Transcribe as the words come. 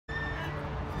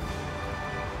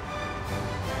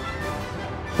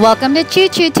Welcome to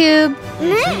ChooChooTube.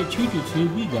 Hey,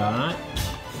 ChooChooTube, we got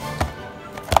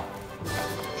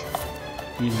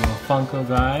these little Funko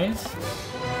guys.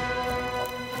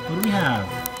 What do we have?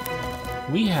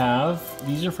 We have,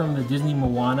 these are from the Disney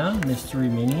Moana Mystery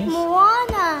Minis.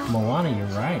 Moana. Moana, you're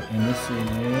right. And this is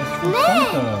from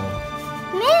Funko.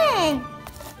 Man.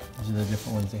 These are the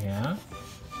different ones they have.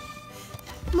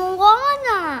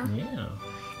 Moana. Yeah.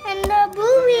 And the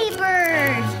bluey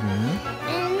bird.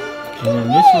 And then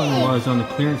this one was on the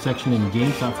clearance section in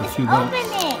GameStop for $2. Open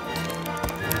it.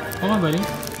 Hold on, buddy.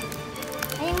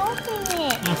 I'm opening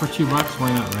it. Yeah, for $2,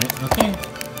 why not, right? Okay.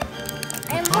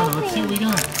 Let's see what we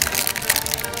got.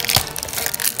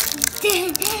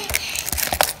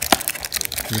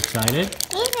 You excited?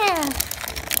 Yeah.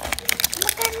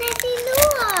 Look at that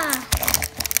ALOHA.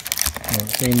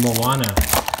 Say Moana.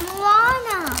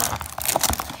 Moana.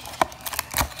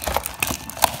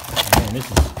 Man, this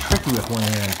is tricky with one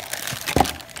hand.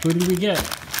 Who did we get?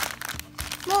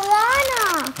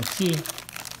 Moana. Let's see.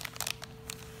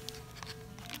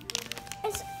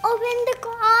 Let's open the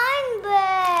climb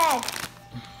bag.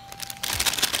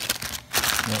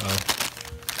 Uh-oh.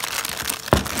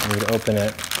 We're going to open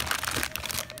it.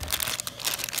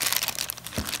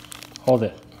 Hold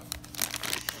it.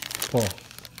 Pull.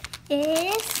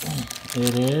 It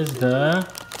is the...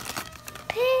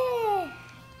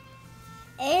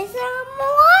 It's a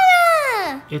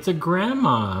Moana. It's a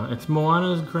grandma. It's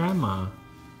Moana's grandma.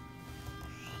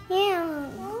 Yeah,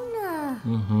 Moana.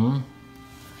 Mm-hmm.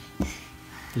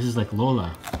 This is like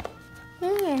Lola.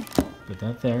 Yeah. Put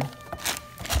that there.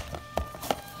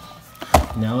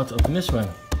 Now let's open this one.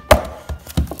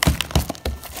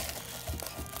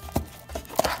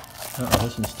 Uh-oh,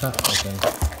 this one's tough to open.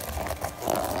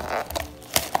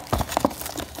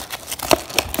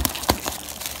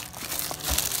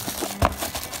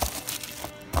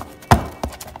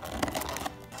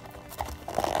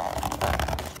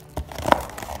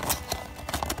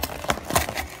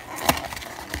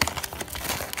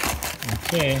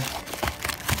 Okay.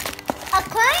 A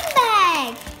climb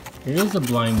bag. It is a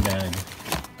blind bag.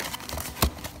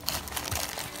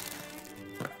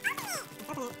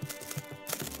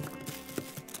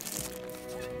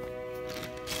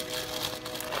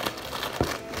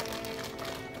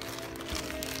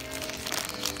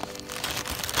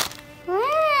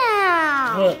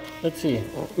 Wow. Well, let's see.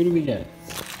 Who do we get?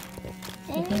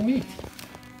 Okay, me.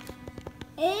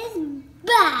 It's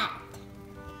bad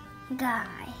guy.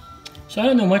 So I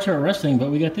don't know much about wrestling,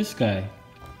 but we got this guy.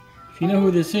 If you know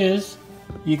who this is,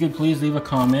 you could please leave a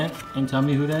comment and tell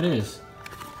me who that is.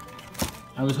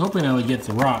 I was hoping I would get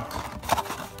The Rock,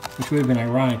 which would have been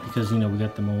ironic because, you know, we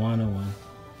got the Moana one.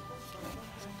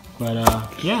 But,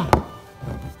 yeah.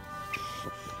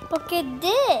 Look at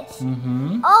this.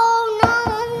 Mm-hmm. Oh,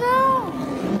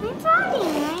 no. I'm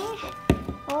trying, right?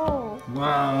 Oh.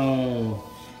 Wow.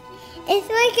 It's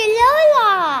like a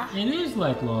Lola. It is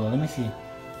like Lola. Let me see.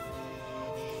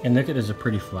 And look at, there's a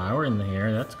pretty flower in the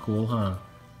hair. That's cool, huh?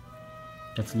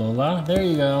 That's Lola. There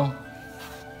you go.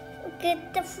 Look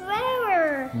at the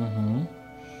flower. Mm-hmm.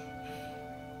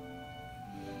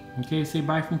 Okay, say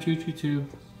bye from ChooChooTube.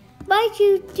 Bye,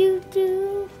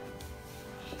 ChooChooTube.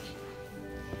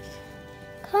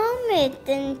 Comment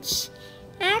and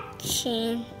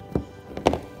action.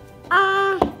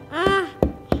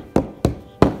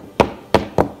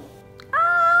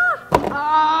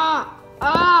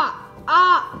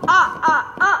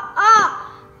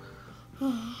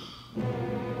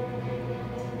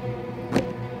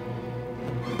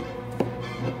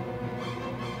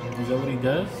 Is that what he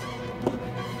does?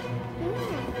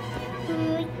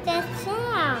 Make that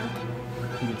sound.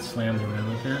 He gets slammed around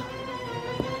like that?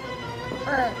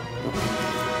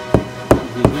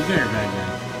 We got our bad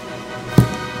guy.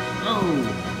 Oh!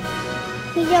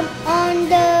 He jumped on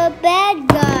the bad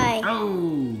guy.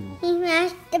 Oh! He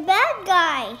smashed the bad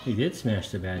guy. He did smash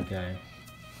the bad guy.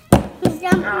 He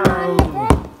jumped on the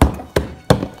bad